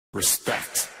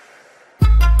Respect.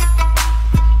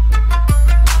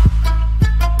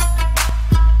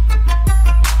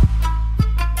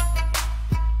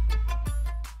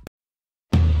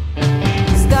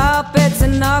 Stop, it's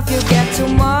enough, you get too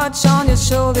much on your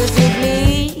shoulders, you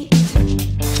bleed.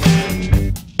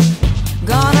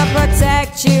 Gonna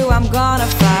protect you, I'm gonna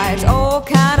fight all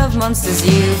kind of monsters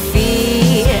you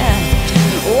fear.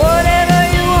 Whatever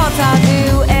you want, I'll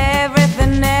do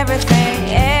everything,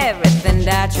 everything, everything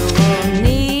that you will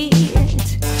need.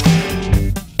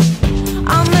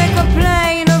 I'll make a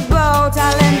plane, a boat,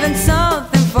 I'll invent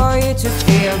something for you to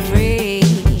feel free.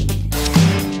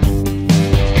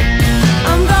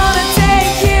 I'm gonna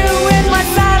take you in my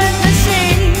silent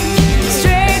machine,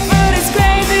 straight through this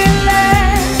crazy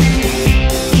land,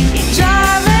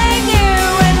 driving you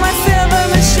in my silver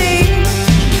machine,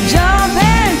 jump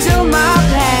into my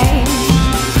plane.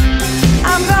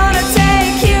 I'm gonna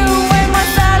take you in my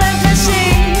silent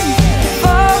machine,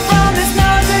 fall from this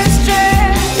northern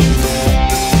strip,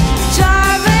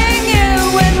 driving you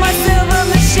in my silver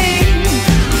machine.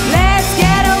 Let's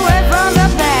get away from the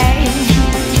pain.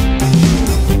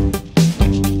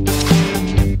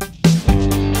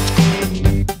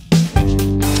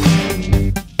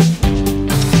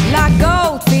 Like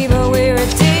gold fever, we're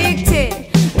addicted.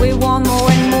 We want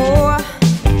more and more.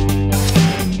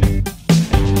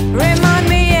 Remind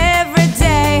me every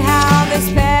day how this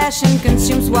passion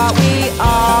consumes what we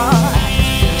are.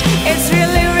 It's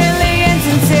really, really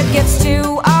intense, it gets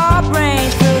too